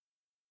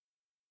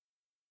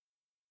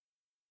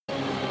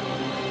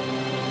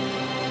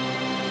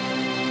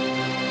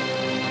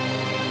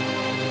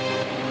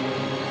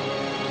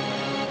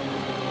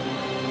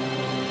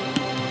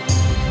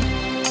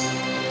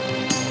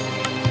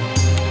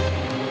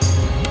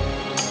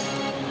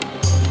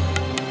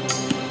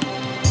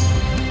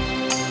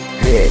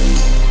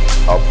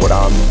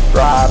what I'm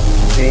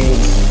dropping,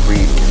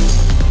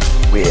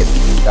 breathing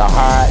with the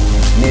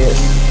hotness,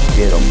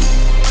 get 'em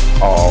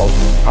all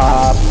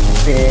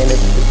popping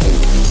at the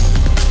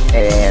Inky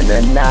and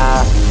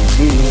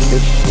Anunnaki, the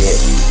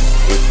shit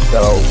is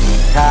so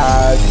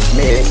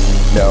cosmic,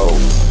 no,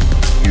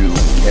 you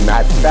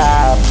cannot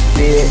stop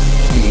it,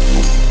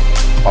 people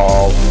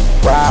all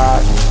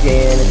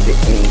rocking at the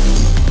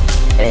Inky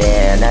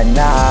and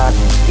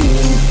Anunnaki,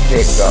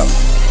 pick up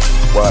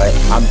what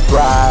I'm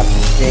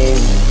dropping,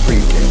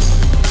 breathing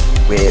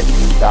with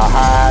the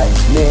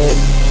hotness,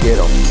 get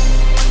 'em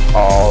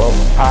all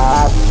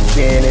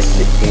popping at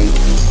the Inky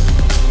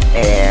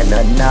and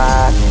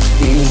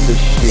Anunnaki, the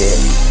shit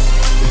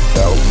is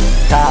so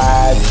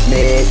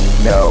cosmic,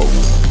 no,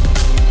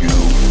 you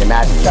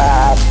cannot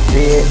stop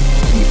it,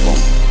 people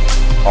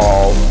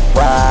all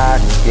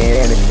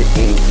rocking at the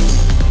Inky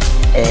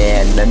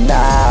and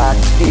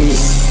Anunnaki.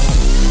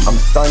 I'm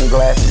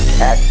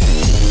sunglasses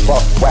acting,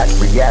 fuck whack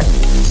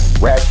reaction,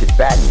 ratchet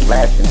back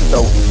flashing,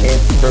 so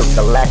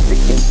intergalactic,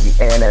 Inky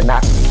and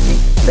Anunnaki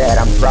that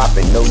I'm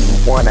dropping. Know you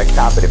wanna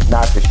cop it, if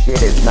not the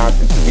shit is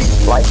nonsense. Speak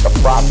like a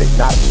prophet,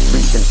 not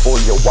reaching for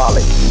your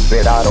wallet.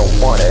 But I don't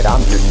want it,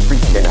 I'm just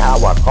preaching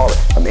how I call it.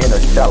 I'm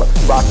interstellar,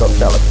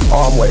 Rockefeller,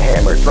 armed with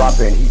hammer,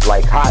 dropping heat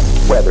like hot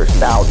weather.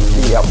 Styles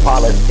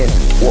Neapolitan,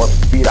 warp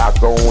speed, I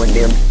go on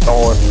them.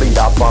 Storm fleet,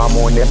 I bomb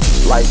on them.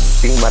 Like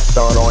see my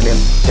sun on them.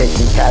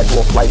 Taking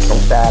casual flights from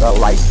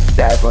satellite,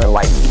 dazzling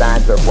like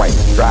signs of right.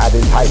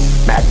 Driving tight,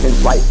 maxing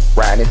flight,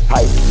 grind is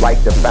tight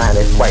like the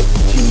finest white.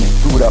 Cheese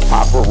through the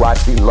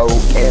paparazzi low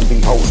and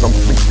behold,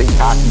 completely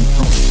cocky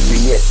to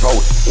see it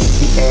told.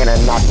 Inky and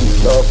Anunnaki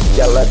love,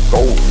 yellow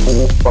gold,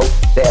 full boat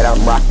that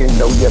I'm rocking.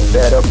 Know you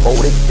better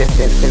vote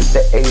existence since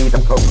the 80s.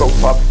 I'm Cocoa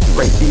Puff,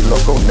 crazy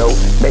loco, no,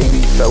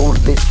 maybe so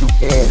lit you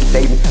can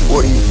save me.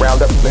 40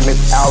 round up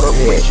limits out of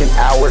reach, an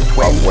hour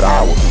 20. What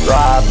I was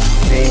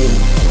dropping,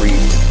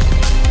 breathing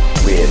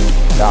with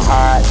the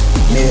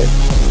hotness,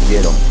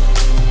 get 'em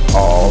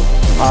all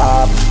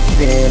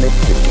popping at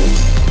the Inky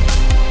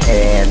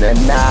and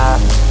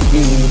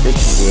Anunnaki, the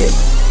shit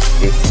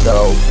is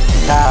so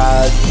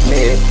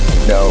cosmic,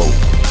 no,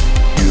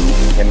 you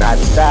cannot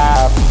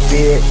stop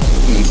it,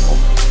 people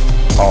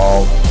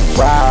all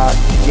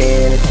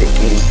rocking at the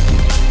Inky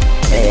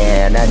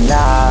and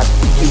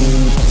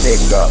Anunnaki,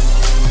 pick up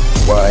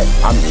what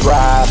I'm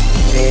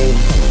dropping,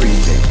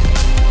 breathing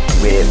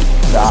with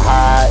the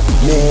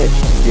hotness,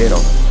 get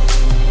 'em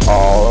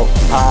all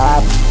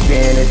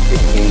popping at the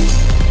Inky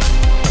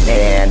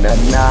and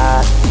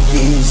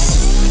Anunnaki.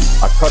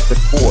 I cut the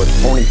cord,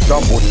 only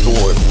stumble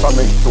swords,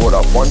 coming short,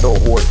 a bundle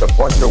horse, a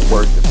bunch of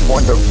words, it's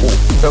wonderful,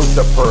 so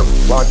superb,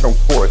 launch on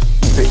course,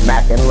 keep it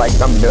macking like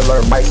a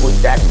Miller, Michael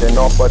Jackson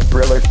off a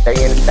Thriller, stay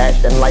in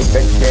fashion like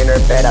a Jenner,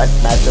 bet I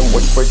smash him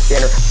with for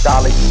dinner,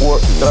 solid for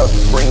the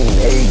screen,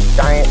 a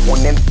giant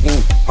on them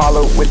teams,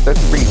 hollow with the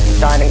street,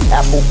 shining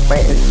apple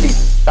planting seeds.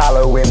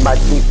 Silo in my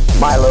teeth,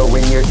 Milo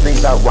in your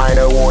dreams, a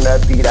rhino on a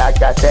beat, I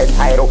got that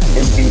title,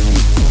 MVP,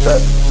 the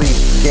sleep,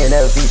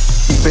 Genevieve,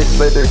 keep it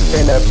slither,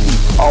 centipede,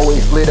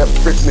 always lit up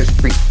Christmas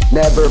tree,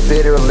 never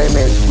bitter,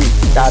 lemon sweet,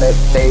 gotta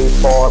stay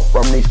far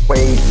from these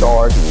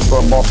quasars,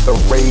 from off the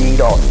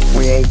radar,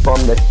 we ain't from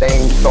the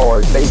same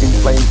stars, they be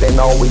flames and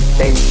always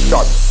stay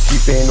sharp,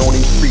 keeping on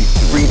these streets,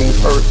 greetings,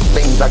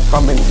 earthlings, I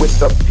coming with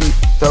the peace,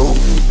 so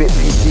keep it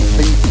peachy,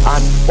 please,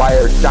 I'm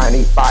wired,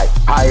 shiny by,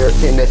 higher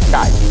in the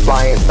sky,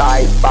 flying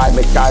side by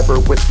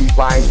MacGyver with these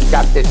lines,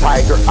 got the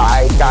tiger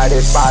eye,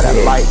 guided by the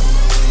light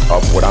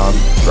of what I'm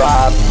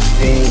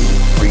dropping,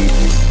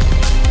 breathing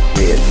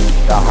with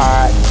the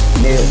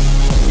hotness,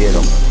 get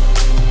 'em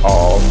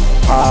all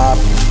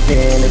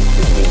popping at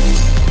the Inky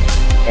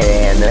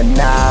and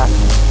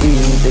Anunnaki,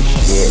 the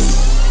shit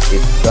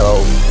is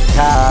so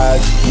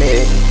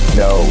cosmic,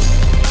 no,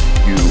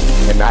 you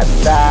cannot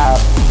stop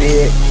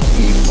it,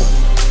 people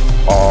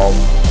all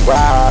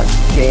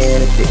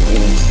rocking at the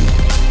Inky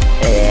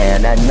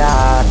and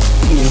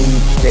Anunnaki,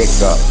 pick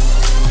up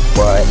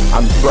what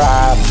I'm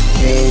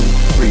dropping,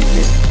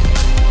 breathing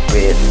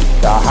with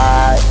the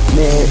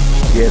hotness,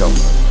 get 'em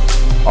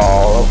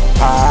all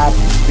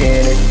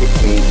popping at the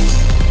Inky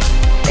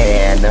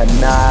and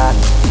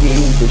Anunnaki,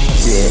 the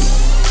shit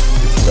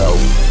is so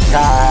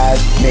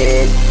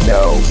cosmic,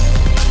 no,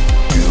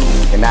 you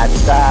cannot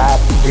stop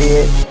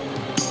it.